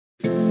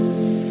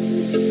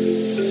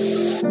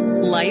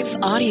Life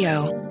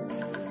Audio.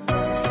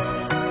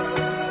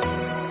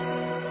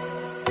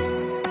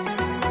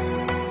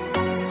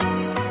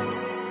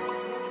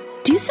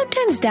 Do you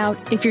sometimes doubt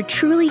if you're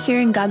truly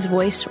hearing God's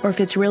voice or if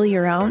it's really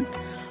your own?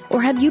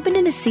 Or have you been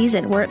in a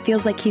season where it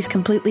feels like He's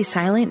completely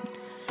silent?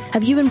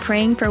 Have you been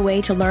praying for a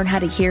way to learn how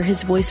to hear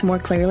His voice more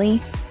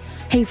clearly?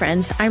 Hey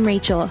friends, I'm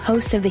Rachel,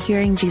 host of the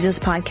Hearing Jesus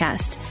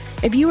podcast.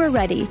 If you are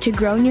ready to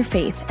grow in your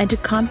faith and to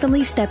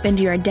confidently step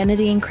into your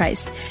identity in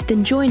Christ,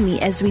 then join me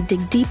as we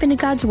dig deep into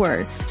God's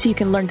Word so you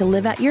can learn to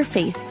live out your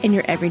faith in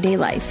your everyday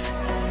life.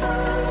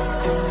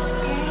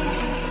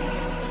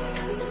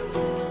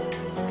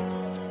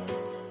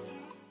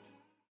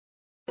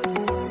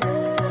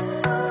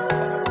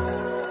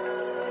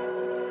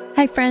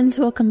 Hi friends,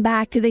 welcome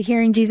back to the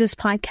Hearing Jesus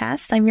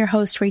podcast. I'm your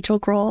host, Rachel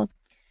Grohl.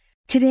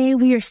 Today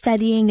we are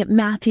studying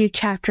Matthew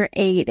chapter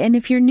 8. And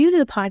if you're new to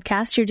the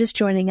podcast, you're just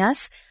joining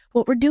us.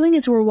 What we're doing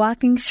is we're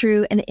walking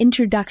through an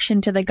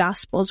introduction to the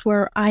Gospels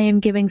where I am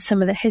giving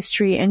some of the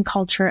history and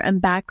culture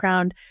and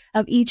background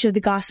of each of the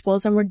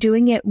Gospels. And we're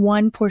doing it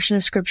one portion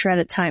of Scripture at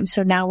a time.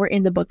 So now we're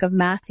in the book of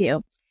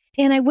Matthew.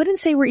 And I wouldn't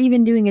say we're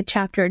even doing a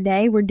chapter a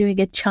day. We're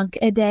doing a chunk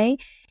a day.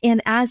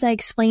 And as I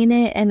explain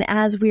it and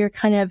as we are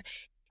kind of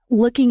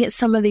looking at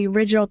some of the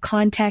original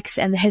context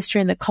and the history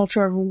and the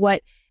culture of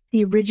what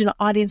the original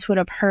audience would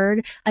have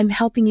heard, I'm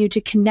helping you to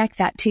connect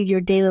that to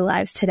your daily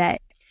lives today.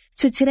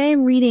 So today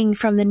I'm reading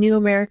from the New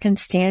American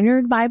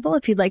Standard Bible,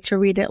 if you'd like to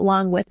read it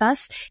along with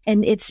us,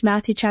 and it's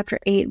Matthew chapter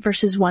 8,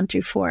 verses 1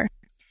 through 4.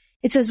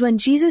 It says, "When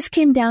Jesus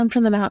came down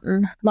from the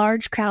mountain,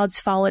 large crowds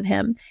followed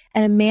him,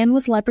 and a man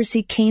with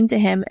leprosy came to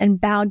him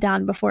and bowed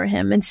down before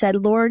him and said,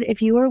 'Lord,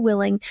 if you are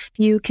willing,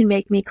 you can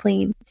make me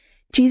clean.'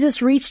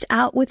 Jesus reached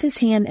out with his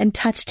hand and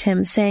touched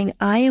him, saying,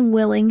 'I am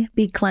willing,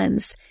 be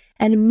cleansed.'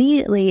 And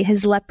immediately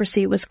his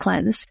leprosy was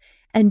cleansed.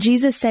 And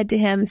Jesus said to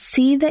him,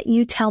 'See that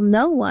you tell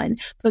no one,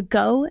 but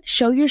go,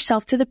 show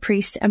yourself to the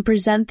priest and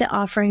present the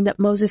offering that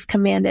Moses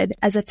commanded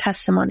as a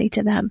testimony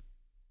to them.'"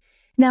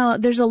 Now,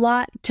 there's a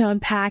lot to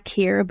unpack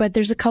here, but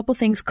there's a couple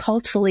things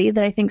culturally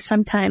that I think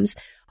sometimes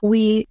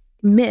we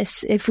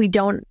miss if we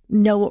don't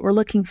know what we're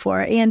looking for.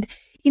 And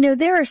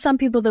there are some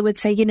people that would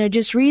say,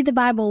 just read the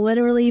Bible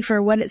literally,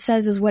 for what it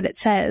says is what it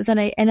says. And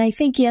I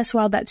think, yes,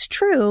 while that's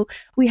true,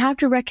 we have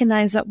to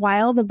recognize that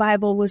while the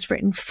Bible was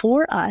written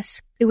for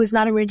us, it was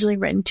not originally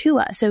written to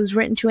us. It was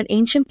written to an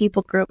ancient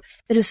people group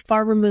that is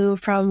far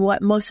removed from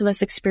what most of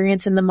us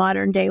experience in the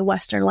modern day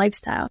Western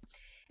lifestyle.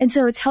 And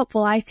so it's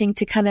helpful, I think,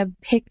 to kind of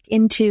pick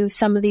into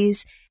some of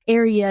these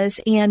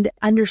areas and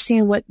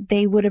understand what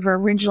they would have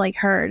originally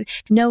heard,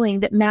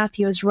 knowing that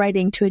Matthew is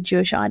writing to a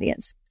Jewish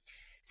audience.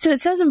 So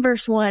it says in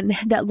verse 1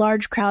 that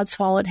large crowds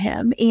followed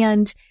him.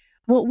 And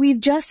what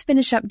we've just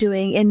finished up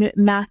doing in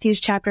Matthew's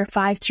chapter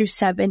 5 through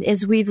 7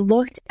 is we've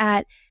looked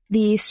at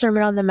the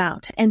Sermon on the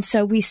Mount. And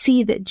so we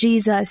see that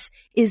Jesus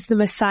is the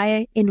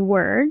Messiah in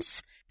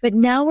words, but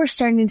now we're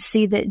starting to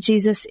see that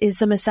Jesus is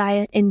the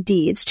Messiah in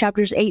deeds.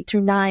 Chapters 8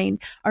 through 9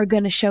 are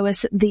going to show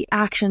us the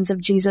actions of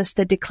Jesus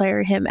that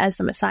declare him as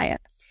the Messiah.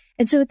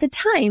 And so at the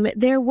time,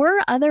 there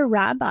were other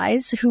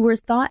rabbis who were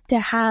thought to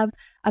have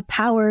a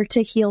power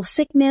to heal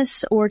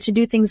sickness or to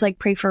do things like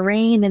pray for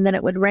rain and then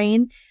it would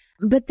rain,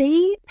 but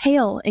they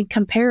pale in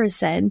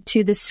comparison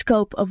to the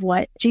scope of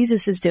what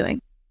Jesus is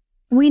doing.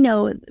 We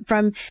know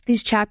from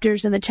these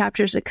chapters and the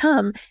chapters to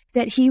come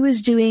that he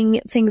was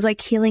doing things like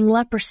healing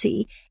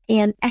leprosy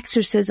and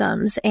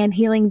exorcisms and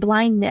healing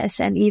blindness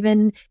and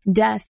even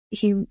death.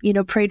 He,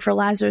 prayed for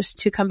Lazarus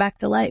to come back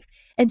to life.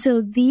 And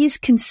so these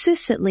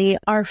consistently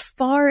are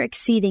far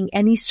exceeding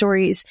any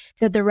stories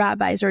that the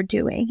rabbis are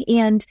doing.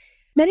 And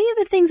many of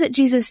the things that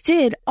Jesus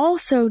did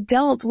also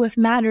dealt with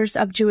matters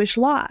of Jewish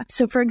law.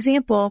 So for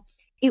example,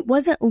 it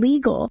wasn't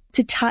legal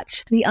to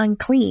touch the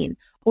unclean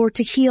or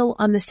to heal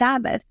on the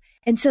Sabbath.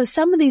 And so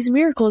some of these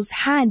miracles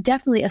had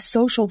definitely a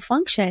social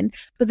function,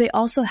 but they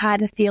also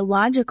had a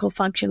theological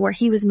function where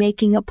he was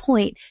making a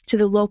point to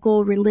the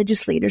local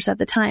religious leaders at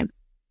the time.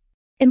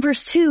 In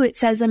verse 2, it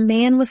says, "A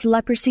man with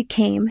leprosy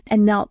came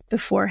and knelt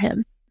before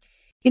him."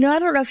 I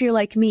don't know if you're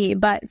like me,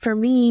 but for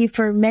me,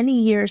 for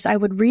many years, I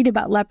would read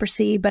about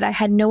leprosy, but I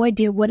had no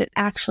idea what it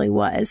actually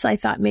was. I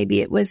thought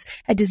maybe it was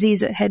a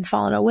disease that had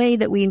fallen away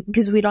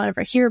because we don't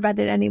ever hear about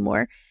it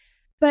anymore.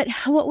 But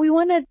what we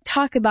want to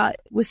talk about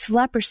with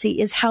leprosy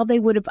is how they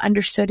would have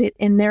understood it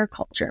in their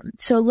culture.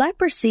 So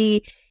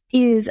leprosy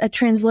is a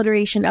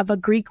transliteration of a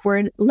Greek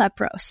word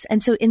lepros.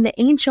 And so in the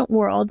ancient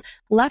world,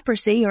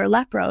 leprosy or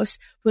lepros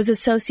was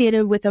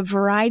associated with a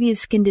variety of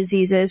skin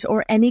diseases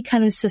or any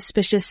kind of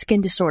suspicious skin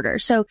disorder.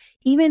 So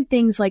even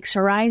things like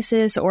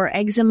psoriasis or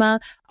eczema,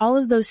 all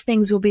of those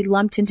things will be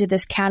lumped into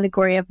this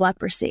category of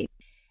leprosy.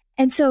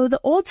 And so the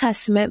Old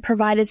Testament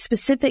provided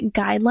specific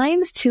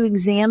guidelines to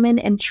examine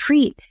and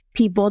treat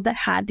people that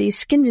had these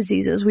skin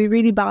diseases. We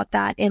read about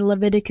that in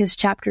Leviticus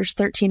chapters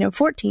 13 and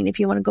 14, if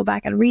you want to go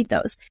back and read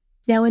those.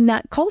 Now, in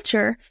that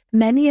culture,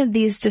 many of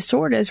these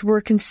disorders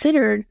were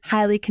considered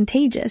highly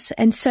contagious.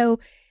 And so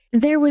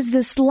there was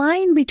this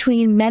line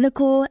between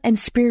medical and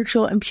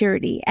spiritual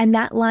impurity, and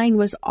that line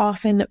was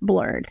often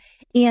blurred.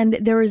 And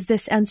there was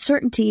this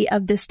uncertainty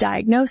of this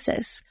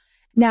diagnosis.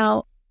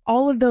 Now,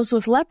 all of those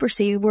with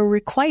leprosy were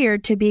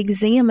required to be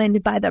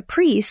examined by the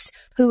priest,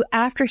 who,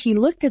 after he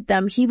looked at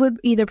them, he would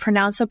either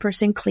pronounce a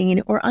person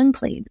clean or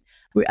unclean.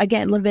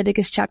 Again,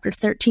 Leviticus chapter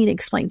 13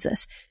 explains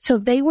this. So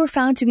if they were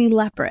found to be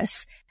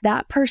leprous,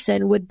 that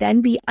person would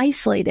then be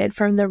isolated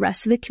from the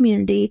rest of the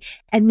community,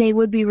 and they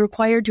would be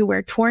required to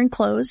wear torn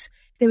clothes.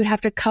 They would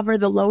have to cover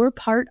the lower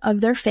part of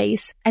their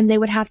face, and they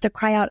would have to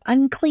cry out,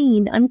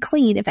 unclean,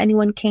 unclean, if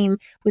anyone came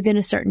within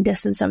a certain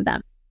distance of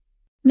them.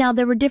 Now,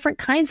 there were different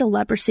kinds of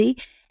leprosy,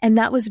 and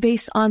that was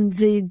based on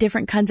the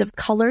different kinds of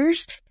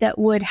colors that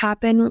would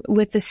happen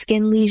with the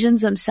skin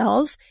lesions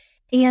themselves.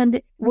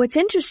 And what's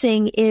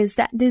interesting is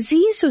that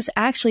disease was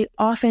actually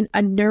often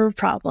a nerve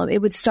problem.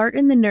 It would start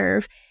in the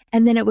nerve,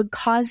 and then it would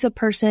cause the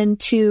person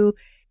to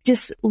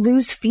just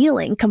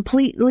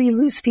completely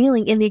lose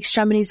feeling in the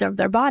extremities of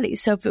their body.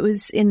 So if it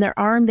was in their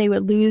arm, they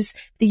would lose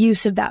the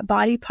use of that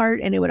body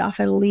part, and it would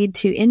often lead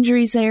to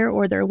injuries there,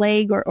 or their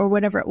leg, or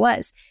whatever it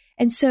was.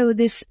 And so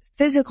this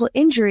physical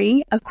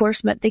injury, of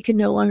course, meant they could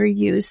no longer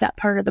use that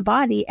part of the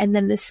body, and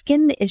then the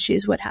skin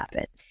issues would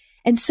happen.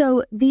 And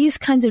so these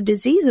kinds of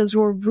diseases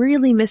were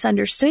really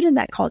misunderstood in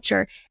that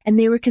culture, and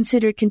they were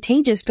considered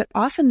contagious, but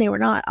often they were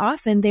not.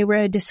 Often they were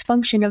a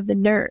dysfunction of the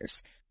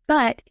nerves.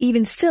 But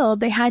even still,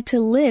 they had to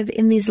live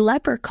in these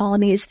leper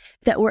colonies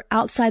that were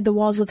outside the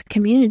walls of the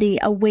community,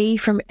 away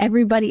from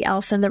everybody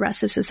else and the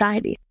rest of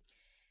society.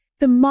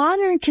 The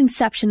modern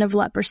conception of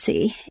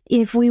leprosy,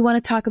 if we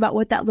want to talk about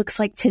what that looks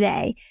like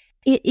today,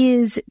 it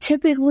is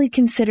typically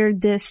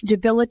considered this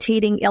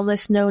debilitating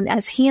illness known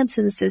as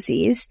Hansen's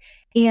disease,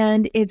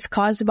 and it's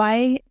caused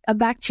by a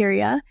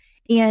bacteria,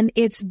 and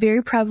it's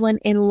very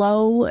prevalent in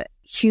low,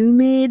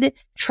 humid,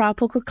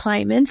 tropical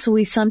climates.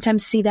 We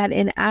sometimes see that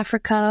in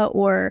Africa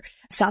or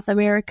South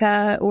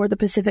America or the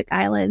Pacific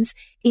Islands,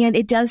 and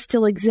it does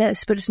still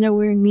exist, but it's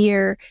nowhere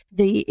near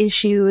the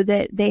issue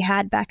that they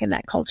had back in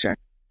that culture.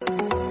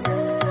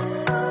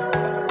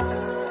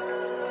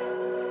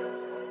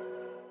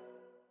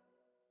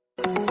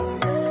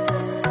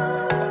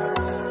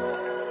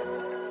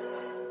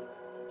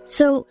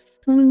 So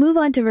when we move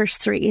on to verse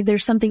 3,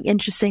 there's something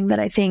interesting that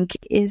I think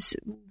is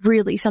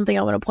really something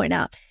I want to point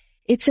out.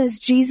 It says,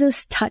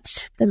 Jesus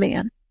touched the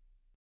man.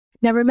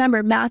 Now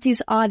remember,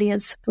 Matthew's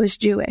audience was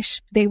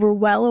Jewish. They were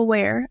well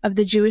aware of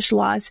the Jewish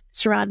laws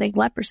surrounding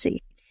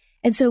leprosy.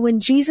 And so when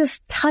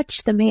Jesus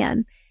touched the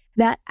man,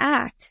 that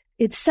act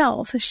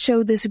itself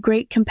showed this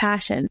great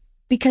compassion,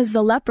 because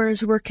the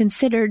lepers were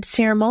considered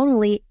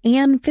ceremonially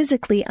and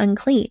physically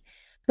unclean.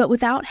 But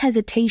without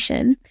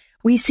hesitation,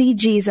 we see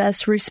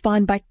Jesus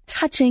respond by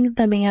touching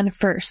the man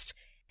first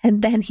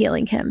and then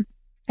healing him.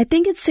 I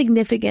think it's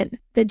significant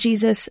that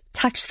Jesus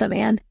touched the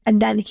man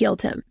and then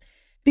healed him,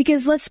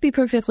 because let's be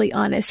perfectly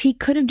honest, he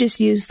could have just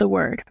used the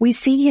word. We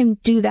see him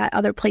do that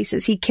other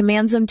places. He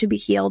commands them to be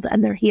healed,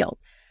 and they're healed.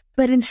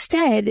 But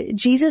instead,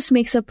 Jesus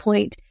makes a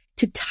point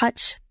to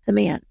touch the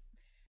man,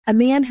 a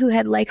man who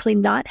had likely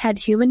not had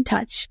human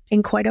touch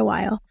in quite a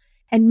while.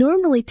 And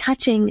normally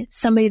touching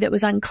somebody that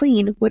was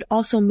unclean would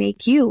also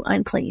make you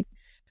unclean,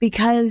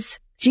 because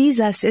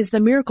Jesus is the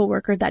miracle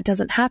worker. That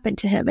doesn't happen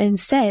to him. And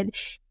instead,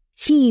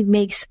 he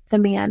makes the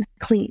man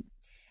clean.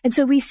 And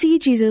so we see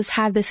Jesus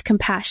have this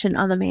compassion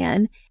on the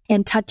man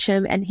and touch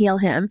him and heal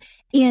him.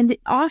 And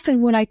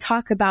often when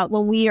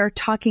we are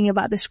talking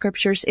about the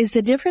scriptures, is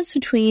the difference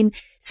between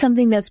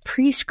something that's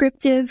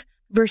prescriptive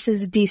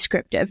versus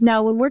descriptive.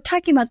 Now, when we're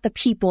talking about the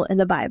people in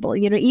the Bible,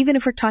 even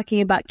if we're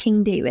talking about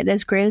King David,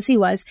 as great as he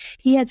was,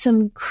 he had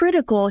some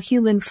critical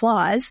human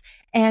flaws.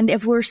 And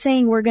if we're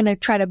saying we're going to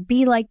try to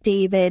be like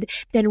David,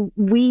 then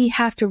we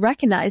have to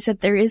recognize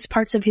that there is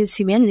parts of his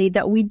humanity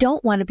that we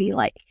don't want to be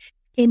like.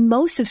 In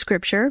most of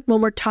scripture,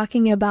 when we're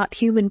talking about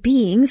human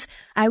beings,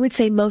 I would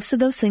say most of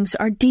those things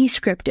are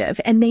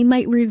descriptive, and they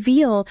might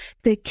reveal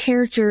the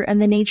character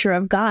and the nature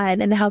of God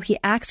and how he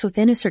acts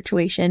within a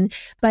situation,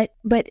 but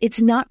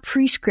it's not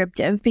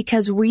prescriptive,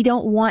 because we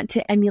don't want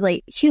to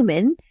emulate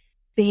human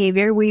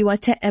behavior. We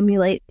want to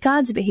emulate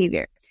God's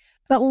behavior.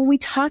 But when we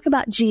talk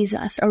about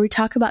Jesus, or we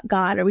talk about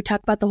God, or we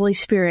talk about the Holy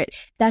Spirit,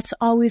 that's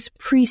always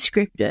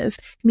prescriptive,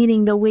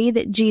 meaning the way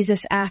that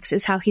Jesus acts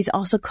is how he's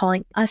also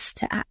calling us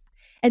to act.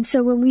 And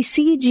so when we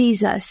see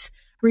Jesus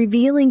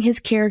revealing his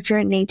character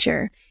and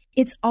nature,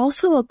 it's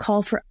also a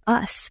call for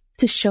us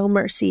to show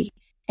mercy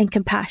and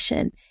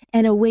compassion,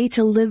 and a way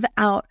to live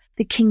out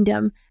the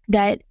kingdom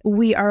that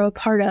we are a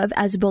part of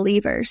as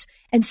believers.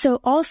 And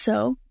so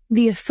also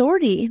the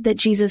authority that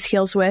Jesus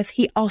heals with,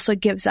 he also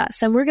gives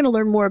us. And we're going to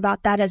learn more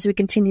about that as we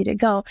continue to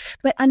go.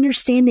 But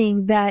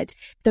understanding that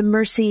the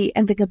mercy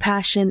and the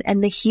compassion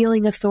and the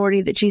healing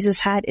authority that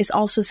Jesus had is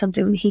also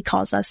something that he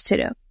calls us to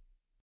do.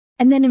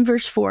 And then in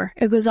verse 4,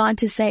 it goes on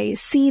to say,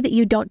 see that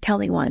you don't tell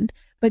anyone,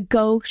 but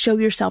go show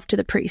yourself to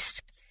the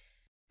priest.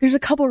 There's a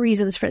couple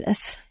reasons for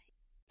this.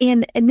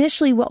 And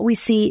initially what we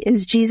see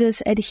is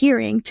Jesus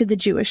adhering to the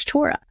Jewish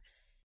Torah.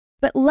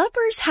 But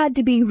lepers had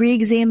to be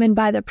re-examined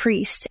by the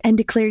priest and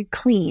declared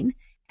clean,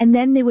 and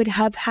then they would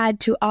have had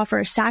to offer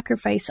a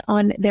sacrifice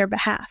on their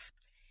behalf.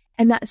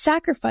 And that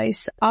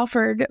sacrifice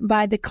offered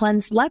by the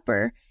cleansed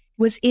leper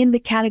was in the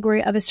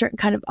category of a certain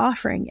kind of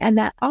offering. And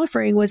that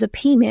offering was a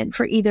payment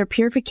for either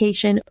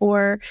purification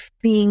or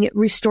being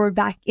restored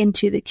back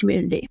into the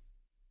community.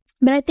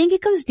 But I think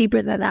it goes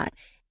deeper than that.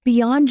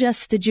 Beyond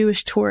just the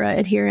Jewish Torah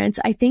adherence,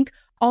 I think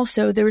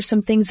also there were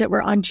some things that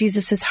were on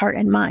Jesus's heart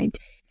and mind.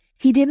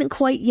 He didn't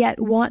quite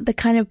yet want the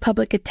kind of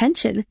public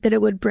attention that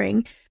it would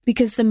bring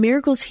because the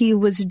miracles he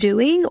was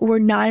doing were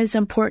not as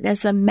important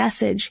as the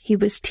message he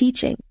was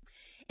teaching.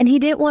 And he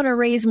didn't want to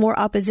raise more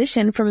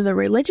opposition from the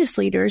religious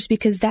leaders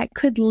because that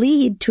could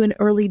lead to an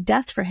early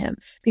death for him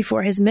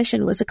before his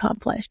mission was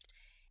accomplished.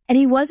 And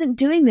he wasn't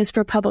doing this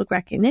for public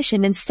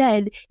recognition.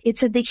 Instead, it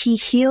said that he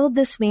healed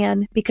this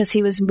man because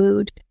he was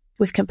moved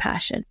with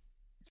compassion.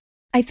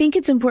 I think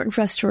it's important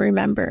for us to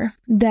remember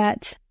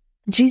that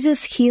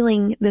Jesus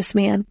healing this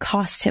man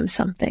cost him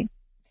something.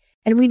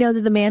 And we know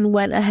that the man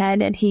went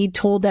ahead and he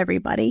told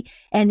everybody,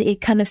 and it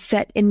kind of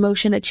set in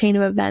motion a chain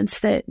of events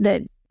that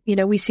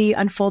we see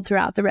unfold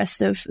throughout the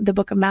rest of the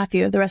book of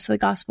Matthew, the rest of the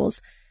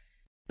Gospels.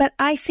 But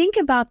I think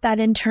about that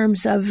in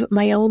terms of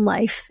my own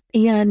life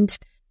and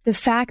the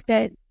fact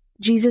that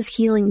Jesus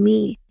healing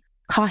me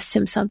cost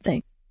him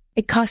something.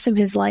 It cost him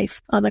his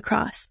life on the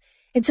cross.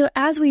 And so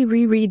as we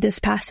reread this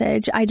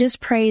passage, I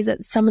just pray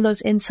that some of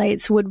those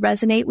insights would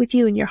resonate with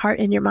you in your heart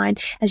and your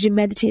mind as you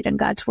meditate on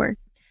God's word.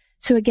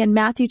 So again,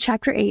 Matthew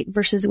chapter 8,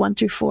 verses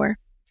 1-4.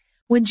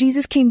 When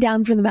Jesus came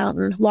down from the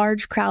mountain,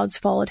 large crowds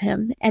followed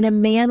him, and a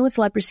man with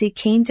leprosy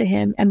came to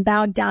him and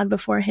bowed down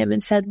before him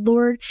and said,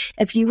 "Lord,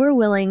 if you are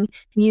willing,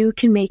 you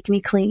can make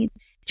me clean."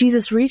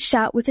 Jesus reached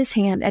out with his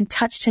hand and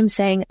touched him,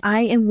 saying,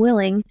 "I am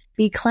willing,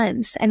 be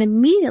cleansed." And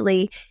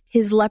immediately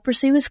his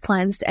leprosy was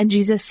cleansed, and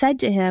Jesus said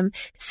to him,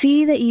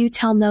 "See that you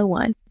tell no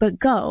one, but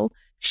go,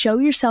 show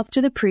yourself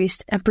to the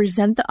priest, and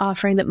present the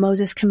offering that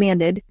Moses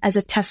commanded as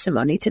a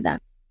testimony to them."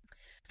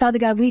 Father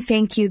God, we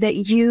thank you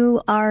that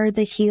you are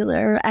the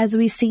healer. As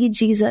we see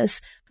Jesus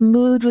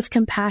moved with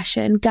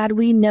compassion, God,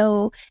 we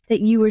know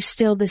that you are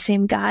still the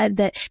same God,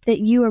 that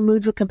you are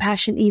moved with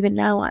compassion even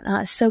now on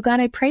us. So God,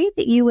 I pray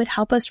that you would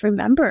help us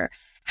remember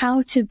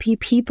how to be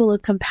people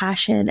of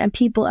compassion and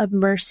people of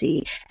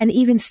mercy, and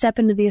even step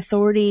into the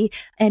authority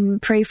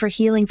and pray for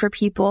healing for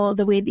people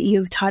the way that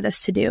you've taught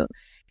us to do.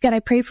 God, I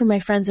pray for my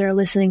friends that are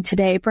listening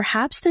today.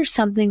 Perhaps there's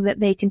something that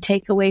they can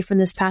take away from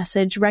this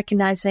passage,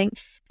 recognizing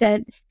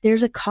that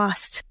there's a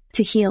cost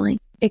to healing.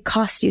 It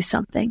costs you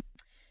something.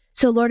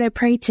 So Lord, I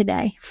pray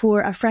today for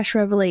a fresh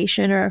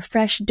revelation or a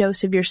fresh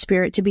dose of your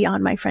spirit to be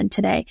on my friend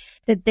today,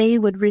 that they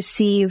would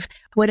receive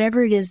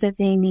whatever it is that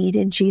they need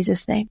in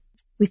Jesus' name.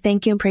 We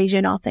thank you and praise you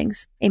in all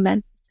things.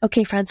 Amen.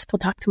 Okay, friends, we'll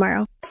talk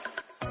tomorrow.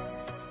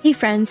 Hey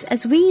friends,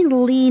 as we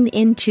lean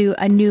into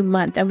a new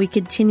month and we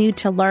continue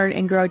to learn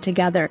and grow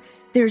together,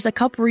 there's a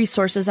couple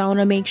resources I want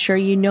to make sure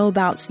you know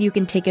about so you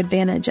can take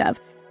advantage of.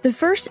 The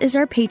first is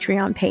our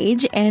Patreon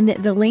page, and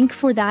the link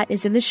for that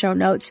is in the show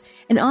notes.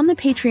 And on the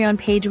Patreon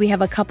page, we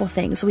have a couple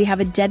things. We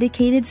have a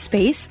dedicated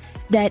space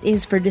that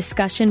is for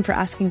discussion, for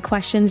asking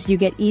questions. You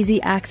get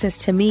easy access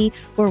to me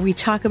where we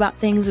talk about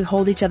things, we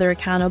hold each other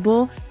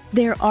accountable.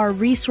 There are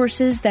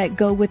resources that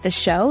go with the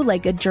show,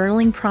 like a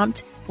journaling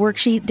prompt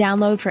worksheet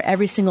download for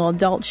every single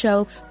adult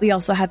show. We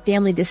also have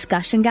family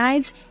discussion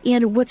guides.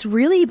 And what's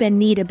really been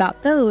neat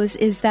about those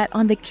is that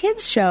on the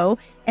kids show,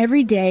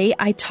 every day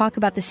I talk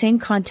about the same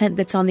content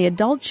that's on the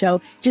adult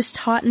show, just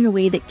taught in a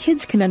way that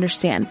kids can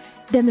understand.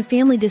 Then the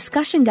family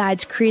discussion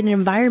guides create an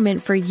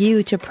environment for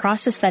you to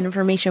process that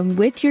information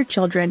with your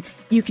children.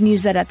 You can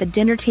use that at the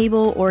dinner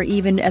table or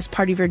even as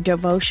part of your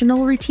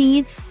devotional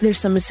routine. There's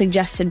some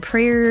suggested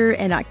prayer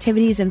and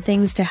activities and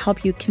things to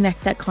help you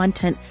connect that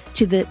content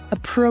to the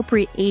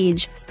appropriate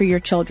age for your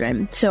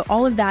children. So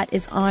all of that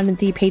is on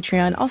the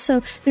Patreon.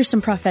 Also, there's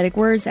some prophetic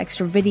words,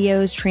 extra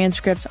videos,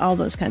 transcripts, all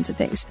those kinds of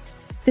things.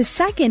 The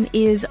second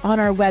is on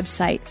our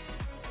website.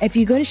 If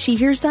you go to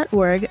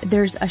shehears.org,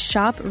 there's a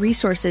shop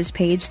resources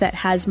page that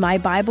has my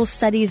Bible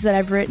studies that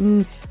I've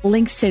written,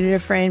 links to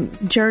different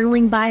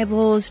journaling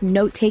Bibles,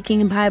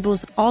 note-taking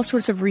Bibles, all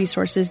sorts of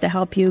resources to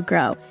help you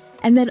grow.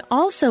 And then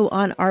also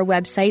on our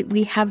website,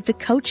 we have the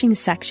coaching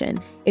section.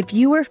 If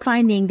you are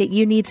finding that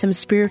you need some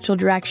spiritual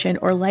direction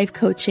or life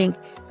coaching,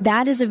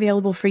 that is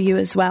available for you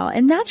as well.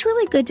 And that's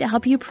really good to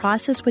help you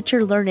process what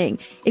you're learning.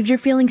 If you're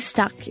feeling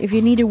stuck, if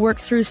you need to work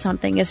through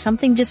something, if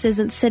something just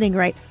isn't sitting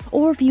right,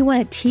 or if you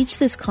want to teach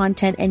this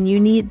content and you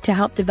need to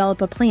help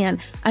develop a plan,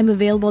 I'm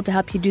available to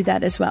help you do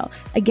that as well.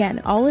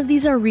 Again, all of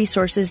these are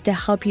resources to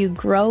help you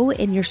grow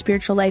in your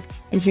spiritual life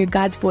and hear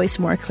God's voice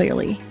more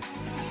clearly.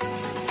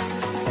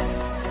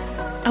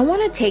 I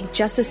want to take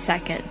just a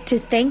second to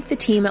thank the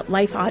team at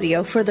Life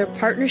Audio for their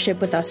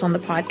partnership with us on the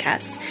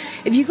podcast.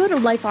 If you go to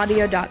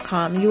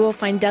lifeaudio.com, you will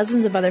find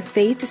dozens of other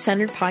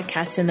faith-centered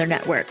podcasts in their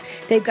network.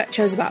 They've got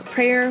shows about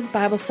prayer,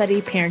 Bible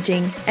study,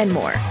 parenting, and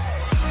more.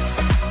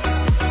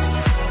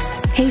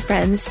 Hey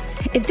friends,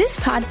 if this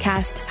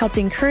podcast helped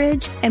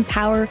encourage,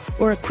 empower,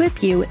 or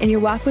equip you in your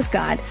walk with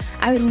God,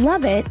 I would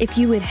love it if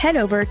you would head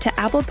over to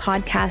Apple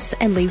Podcasts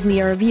and leave me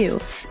a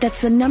review.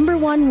 That's the number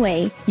one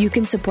way you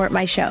can support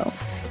my show.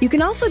 You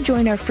can also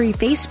join our free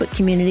Facebook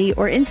community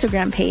or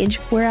Instagram page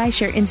where I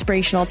share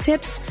inspirational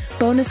tips,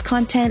 bonus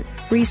content,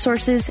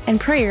 resources, and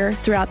prayer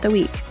throughout the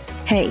week.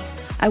 Hey,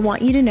 I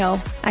want you to know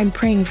I'm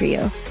praying for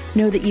you.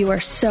 Know that you are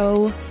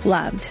so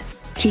loved.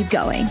 Keep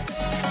going.